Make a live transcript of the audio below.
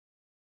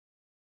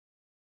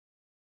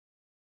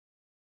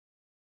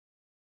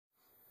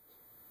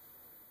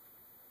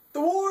The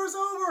war is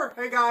over!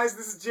 Hey guys,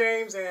 this is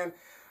James, and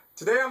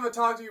today I'm going to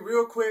talk to you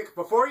real quick.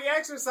 Before you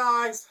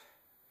exercise,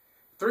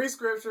 3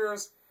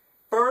 scriptures.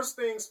 First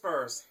things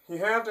first. You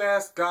have to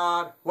ask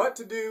God what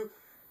to do,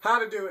 how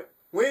to do it,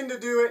 when to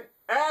do it.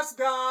 Ask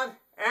God,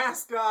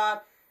 ask God,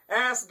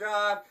 ask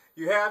God.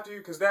 You have to,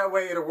 because that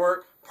way it'll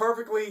work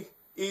perfectly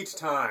each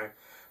time.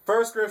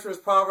 First scripture is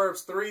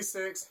Proverbs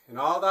 3:6. In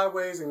all thy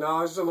ways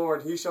acknowledge the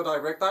Lord, he shall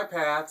direct thy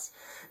paths.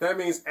 That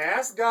means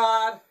ask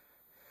God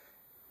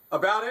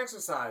about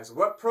exercise.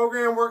 What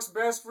program works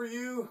best for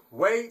you?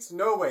 Weights,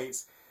 no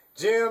weights.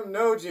 Gym,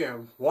 no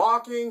gym.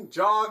 Walking,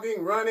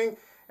 jogging, running.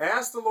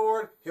 Ask the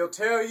Lord. He'll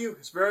tell you.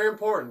 It's very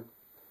important.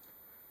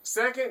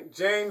 Second,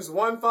 James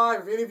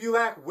 1:5. If any of you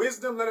lack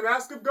wisdom, let him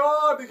ask of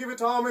God to give it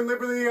to all men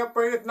liberally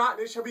upbraideth not,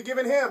 and it shall be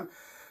given him.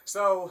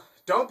 So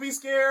don't be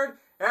scared.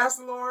 Ask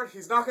the Lord.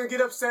 He's not going to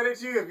get upset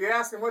at you if you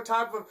ask him what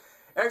type of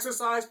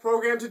exercise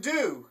program to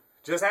do.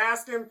 Just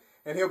ask him,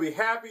 and he'll be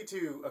happy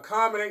to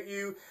accommodate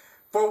you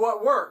for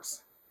what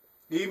works.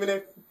 Even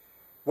if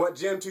what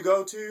gym to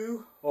go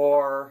to,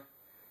 or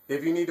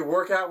if you need to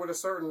work out with a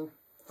certain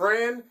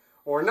friend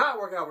or not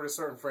work out with a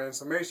certain friend.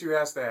 So make sure you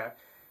ask that.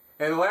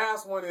 And the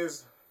last one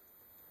is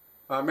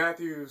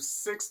Matthew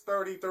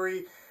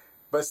 6:33.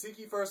 But seek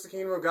ye first the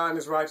kingdom of God and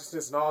his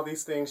righteousness, and all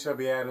these things shall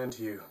be added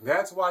unto you.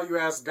 That's why you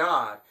ask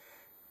God.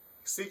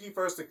 Seek ye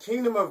first the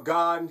kingdom of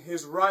God and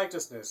his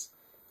righteousness.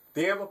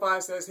 The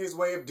Amplified says his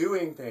way of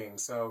doing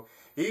things. So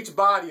each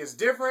body is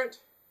different.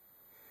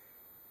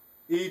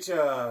 Each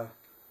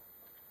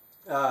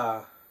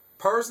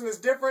person is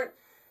different.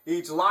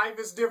 Each life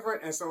is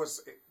different. And so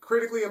it's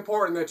critically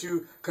important that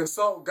you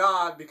consult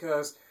God,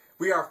 because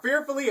we are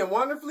fearfully and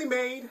wonderfully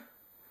made.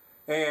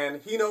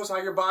 And he knows how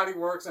your body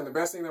works, and the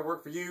best thing that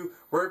work for you,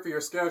 work for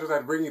your schedule,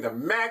 that bring you the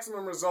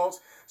maximum results.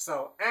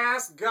 So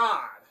ask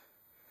God.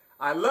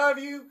 I love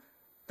you.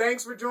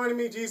 Thanks for joining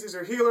me. Jesus,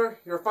 your healer,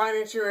 your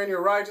financier, and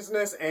your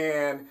righteousness.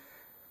 And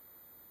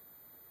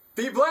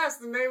be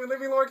blessed in the name of the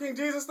living Lord King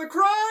Jesus the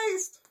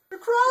Christ. The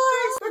Christ.